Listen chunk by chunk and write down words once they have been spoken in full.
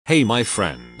Hey my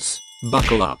friends,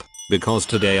 buckle up, because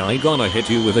today I gonna hit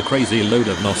you with a crazy load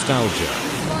of nostalgia.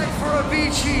 Fight for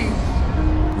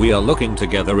Avicii! We are looking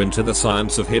together into the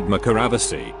science of hitmaker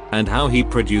Avici, and how he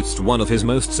produced one of his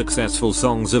most successful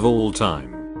songs of all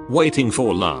time, Waiting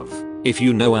for Love. If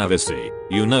you know Avici,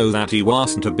 you know that he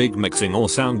wasn't a big mixing or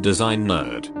sound design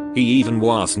nerd. He even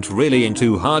wasn't really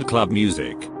into hard club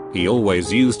music. He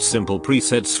always used simple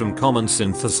presets from common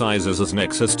synthesizers as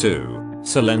Nexus 2,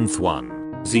 Sylenth 1,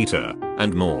 Zeta,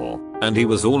 and more, and he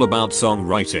was all about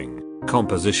songwriting,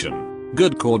 composition,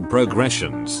 good chord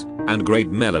progressions, and great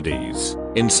melodies.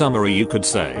 In summary, you could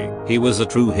say, he was a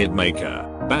true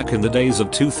hitmaker. Back in the days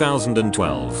of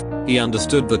 2012, he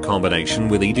understood the combination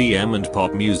with EDM and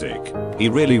pop music. He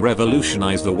really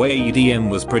revolutionized the way EDM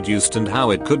was produced and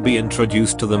how it could be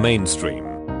introduced to the mainstream.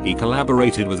 He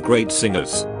collaborated with great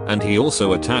singers, and he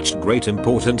also attached great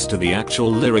importance to the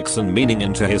actual lyrics and meaning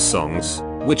into his songs,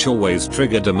 which always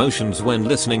triggered emotions when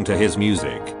listening to his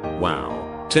music.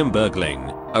 Wow. Tim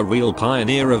Bergling, a real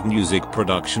pioneer of music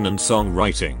production and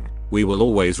songwriting. We will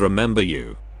always remember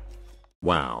you.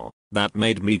 Wow, that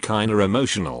made me kinda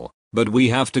emotional, but we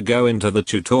have to go into the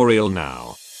tutorial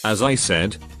now. As I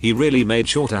said, he really made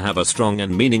sure to have a strong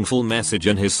and meaningful message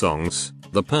in his songs.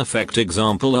 The perfect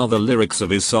example are the lyrics of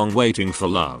his song Waiting for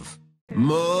Love.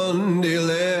 Monday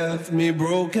left me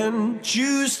broken.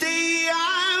 Tuesday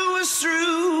I was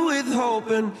through with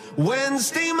hoping.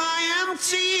 Wednesday my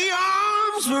empty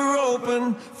arms were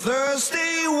open.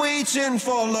 Thursday waiting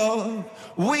for love,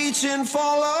 waiting for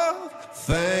love.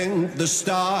 Thank the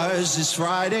stars it's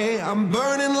Friday. I'm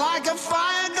burning like a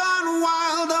fire gone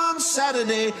wild on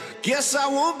Saturday. Guess I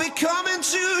won't be coming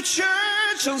to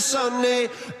church on Sunday.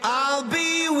 I'll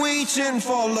be waiting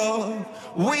for love,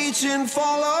 waiting for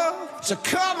love to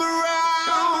come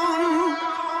around.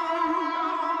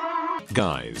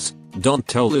 Guys, don't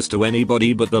tell this to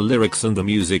anybody, but the lyrics and the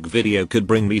music video could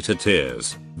bring me to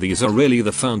tears. These are really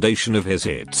the foundation of his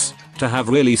hits. To have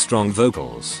really strong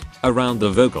vocals. Around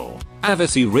the vocal,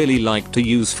 Avici really liked to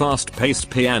use fast-paced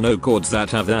piano chords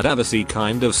that have that Avici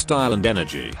kind of style and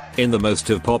energy. In the most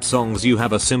of pop songs you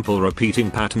have a simple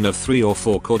repeating pattern of 3 or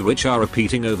 4 chords which are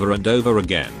repeating over and over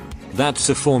again. That's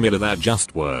a formula that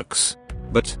just works.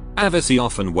 But Avici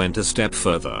often went a step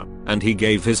further, and he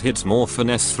gave his hits more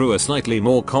finesse through a slightly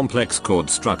more complex chord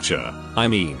structure. I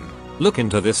mean, look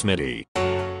into this MIDI.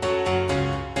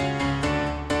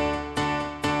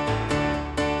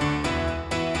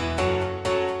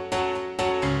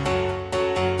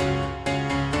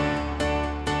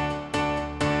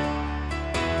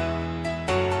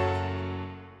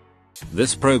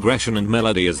 This progression and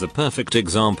melody is the perfect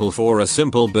example for a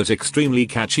simple but extremely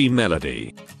catchy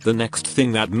melody. The next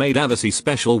thing that made Avici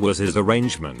special was his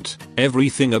arrangement.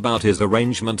 Everything about his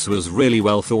arrangements was really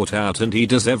well thought out, and he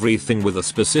does everything with a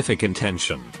specific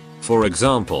intention. For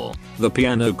example, the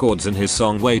piano chords in his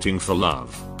song Waiting for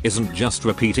Love isn't just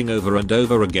repeating over and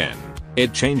over again.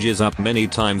 It changes up many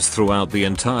times throughout the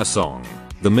entire song.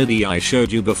 The MIDI I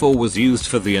showed you before was used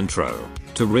for the intro,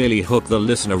 to really hook the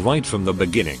listener right from the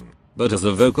beginning. But as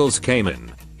the vocals came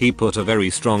in, he put a very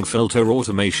strong filter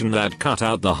automation that cut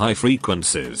out the high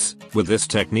frequencies. With this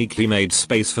technique he made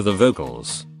space for the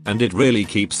vocals, and it really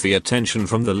keeps the attention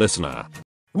from the listener.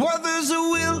 Well, there's a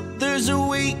will, there's a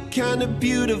way, kinda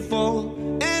beautiful,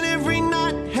 and every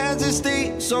night has its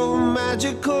day so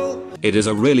magical. It is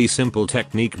a really simple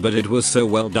technique, but it was so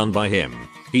well done by him.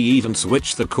 He even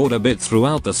switched the chord a bit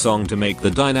throughout the song to make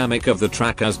the dynamic of the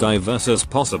track as diverse as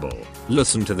possible.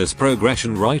 Listen to this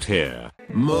progression right here.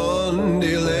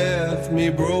 Monday left me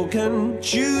broken.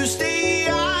 Tuesday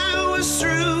I was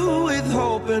through with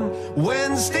hoping.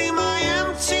 Wednesday my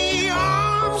empty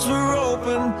arms were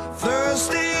open.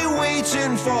 Thursday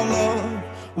waiting for love,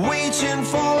 waiting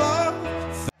for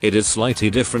love. It is slightly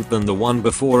different than the one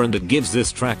before, and it gives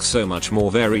this track so much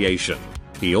more variation.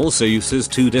 He also uses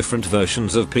 2 different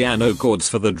versions of piano chords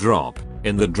for the drop.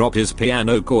 In the drop his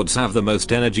piano chords have the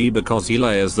most energy because he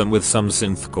layers them with some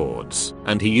synth chords,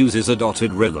 and he uses a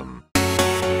dotted rhythm.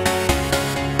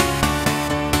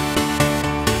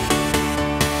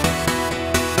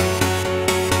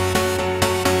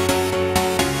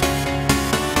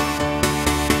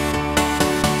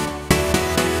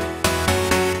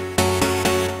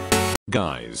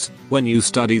 Guys, when you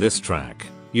study this track,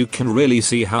 you can really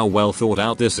see how well thought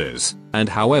out this is, and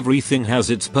how everything has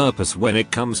its purpose when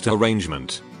it comes to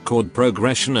arrangement, chord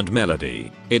progression and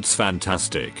melody. It's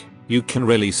fantastic. You can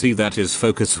really see that his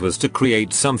focus was to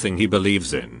create something he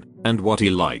believes in, and what he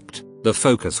liked. The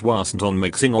focus wasn't on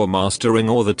mixing or mastering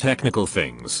or the technical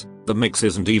things. The mix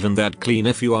isn't even that clean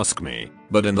if you ask me,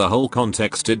 but in the whole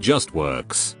context it just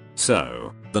works.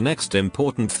 So, The next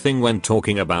important thing when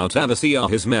talking about Avici are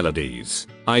his melodies.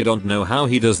 I don't know how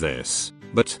he does this,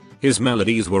 but his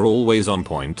melodies were always on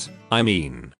point. I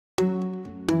mean,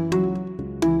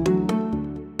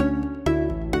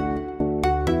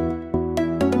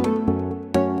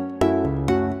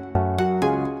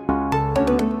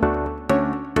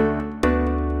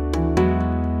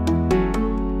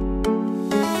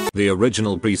 the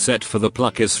original preset for the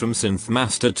pluck is from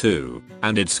Synthmaster 2,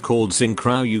 and it's called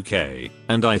Synchro UK,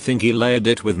 and I think he layered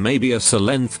it with maybe a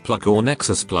Solenth pluck or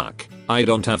Nexus pluck. I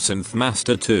don't have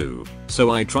Synthmaster 2,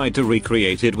 so I tried to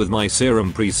recreate it with my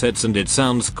Serum presets and it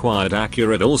sounds quite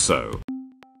accurate also.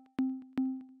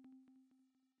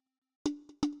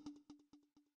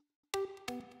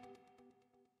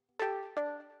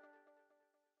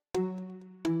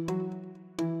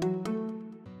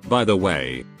 By the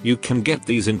way, you can get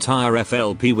these entire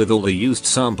FLP with all the used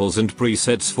samples and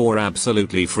presets for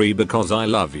absolutely free because I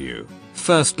love you.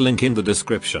 First link in the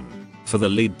description. For the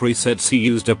lead presets he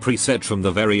used a preset from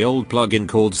the very old plugin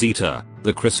called Zeta,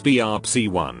 the Crispy Arpsy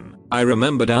one. I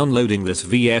remember downloading this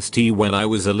VST when I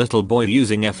was a little boy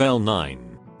using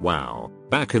FL9. Wow,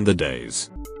 back in the days.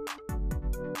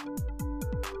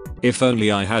 If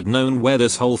only I had known where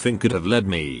this whole thing could have led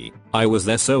me. I was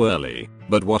there so early,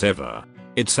 but whatever.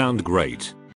 It sounded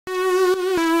great.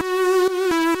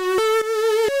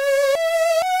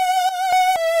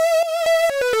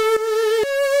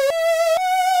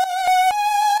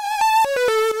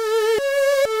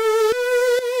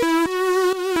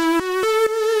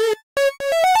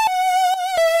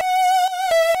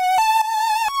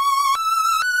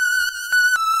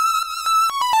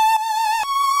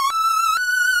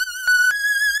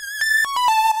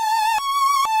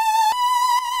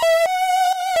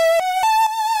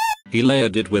 He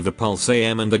layered it with the Pulse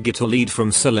AM and the guitar lead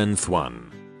from Solenth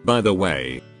 1. By the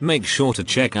way, make sure to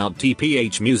check out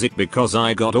TPH Music because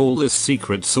I got all this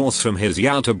secret sauce from his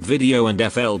YouTube video and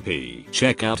FLP.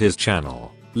 Check out his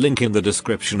channel, link in the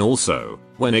description also.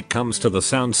 When it comes to the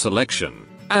sound selection,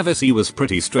 Avici was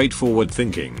pretty straightforward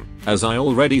thinking. As I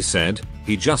already said,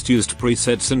 he just used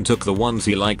presets and took the ones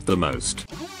he liked the most.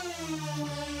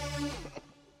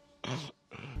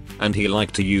 And he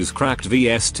liked to use cracked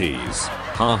VSTs.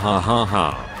 Ha ha ha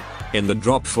ha. In the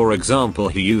drop for example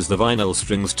he used the vinyl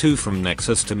strings 2 from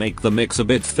Nexus to make the mix a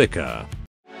bit thicker.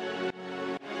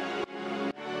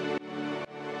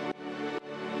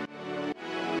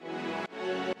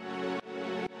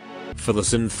 For the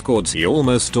synth chords he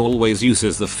almost always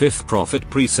uses the 5th Prophet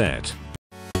preset.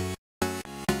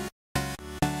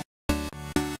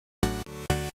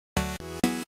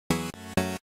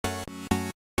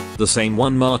 The same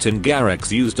one Martin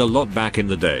Garrix used a lot back in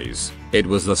the days. It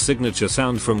was the signature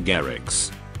sound from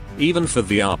Garrix. Even for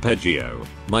the arpeggio,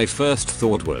 my first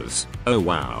thought was, oh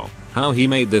wow, how he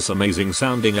made this amazing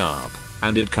sounding arp,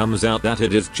 and it comes out that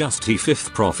it is just the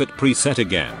 5th Prophet preset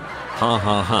again. Ha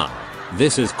ha ha.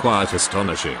 This is quite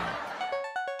astonishing.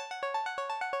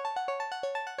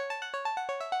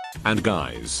 And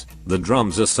guys, the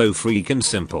drums are so freaking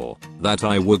simple that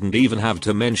I wouldn't even have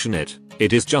to mention it.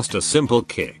 It is just a simple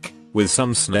kick with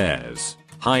some snares,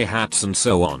 hi-hats and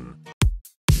so on.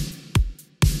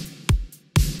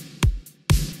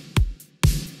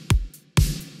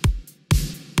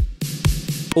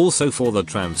 Also for the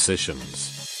transitions.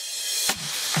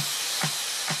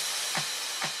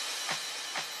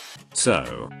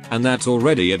 So, and that's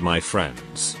already it my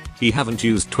friends. He haven't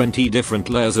used 20 different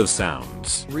layers of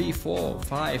sounds. 3, 4,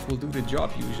 5 will do the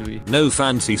job usually. No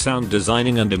fancy sound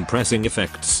designing and impressing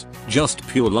effects. Just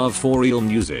pure love for real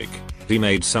music. He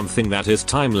made something that is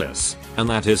timeless, and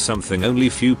that is something only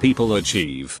few people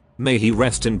achieve. May he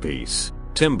rest in peace.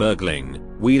 Tim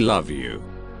Bergling, we love you.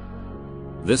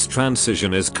 This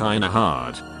transition is kinda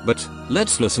hard, but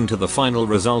let's listen to the final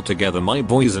result together my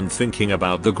boys and thinking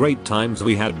about the great times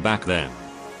we had back then.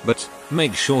 But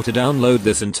make sure to download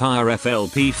this entire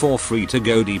FLP for free to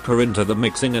go deeper into the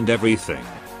mixing and everything.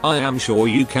 I am sure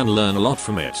you can learn a lot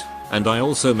from it, and I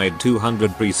also made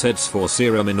 200 presets for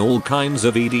Serum in all kinds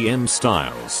of EDM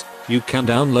styles. You can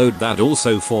download that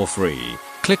also for free.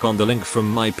 Click on the link from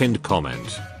my pinned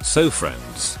comment. So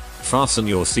friends, fasten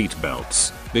your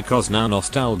seatbelts, because now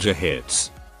nostalgia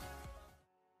hits.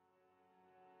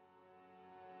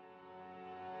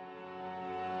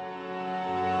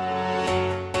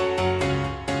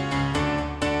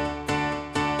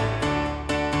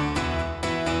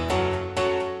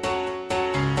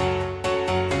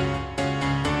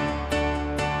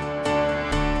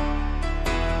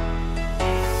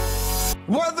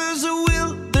 Well, there's a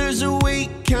will, there's a way,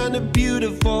 kinda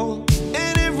beautiful.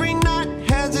 And every night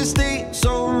has a state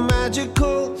so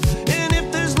magical. And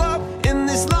if there's love in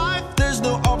this life, there's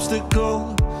no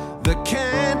that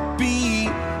can't be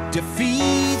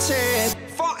defeated.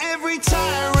 For every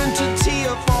tyrant a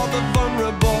tear for the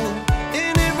vulnerable,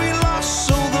 in every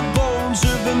loss all the bones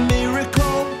of a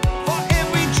miracle. For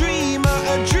every dreamer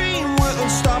a dream we're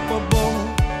unstoppable,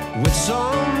 with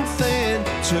something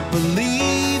to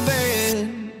believe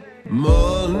in.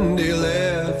 Monday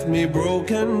left me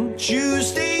broken,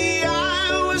 Tuesday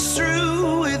I was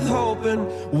through with hoping,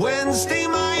 Wednesday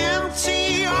my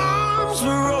empty arms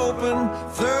were open,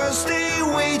 Thursday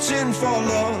waiting for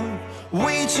love,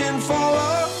 waiting for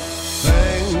love.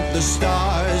 Thank the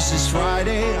stars it's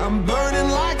Friday, I'm burning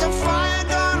like a fire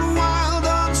gone wild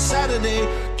on Saturday.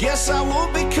 Guess I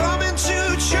won't be coming to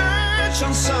church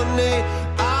on Sunday.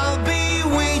 I'll be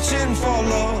waiting for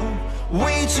love,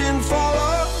 waiting for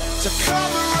love to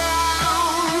come around.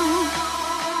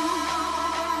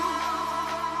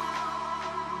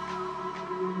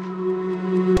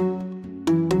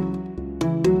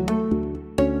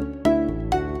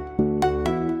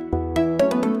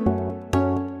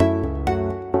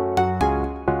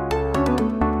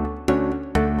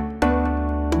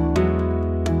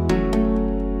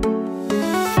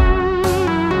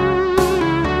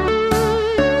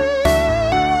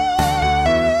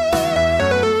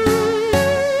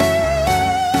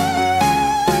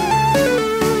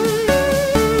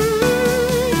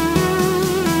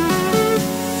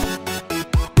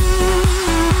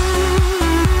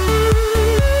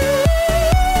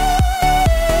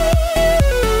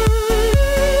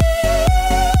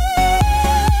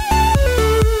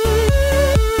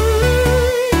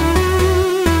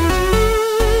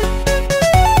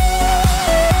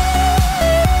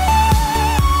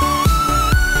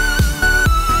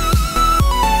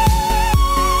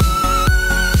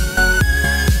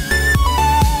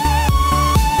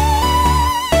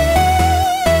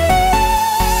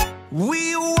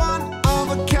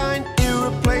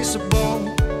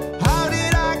 How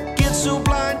did I get so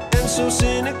blind and so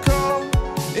cynical?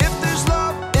 If there's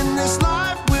love in this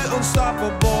life, we're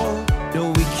unstoppable.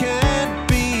 No, we can't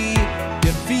be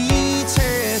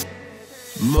defeated.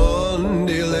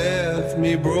 Monday left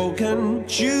me broken,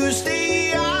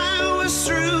 Tuesday I was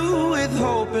through with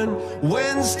hoping,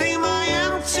 Wednesday my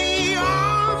empty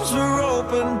arms were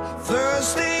open,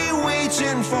 Thursday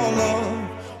waiting for love,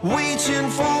 waiting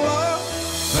for love.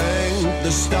 Thank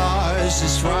the stars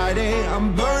it's Friday,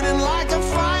 I'm burning like a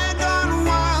fire gone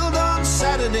wild on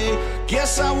Saturday.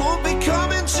 Guess I won't be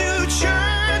coming to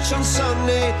church on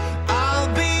Sunday.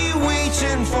 I'll be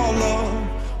waiting for love,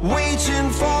 waiting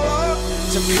for love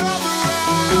to come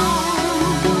around.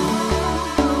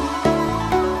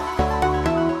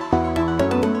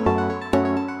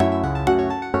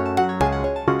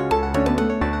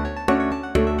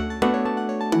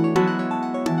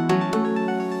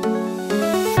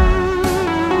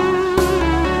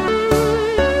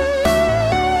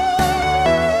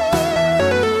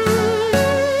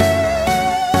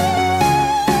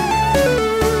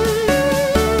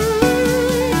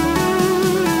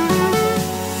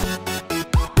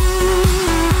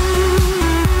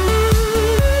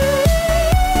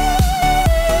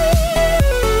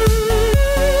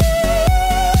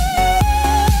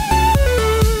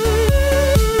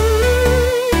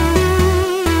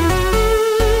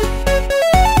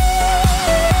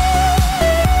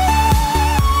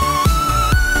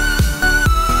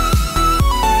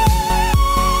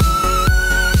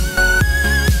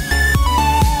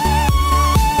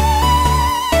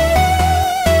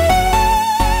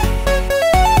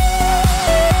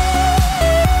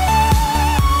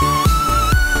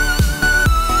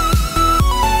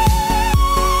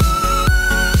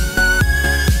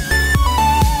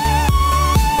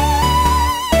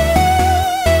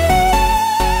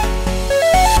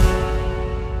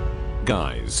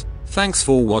 Guys, thanks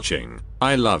for watching.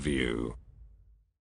 I love you.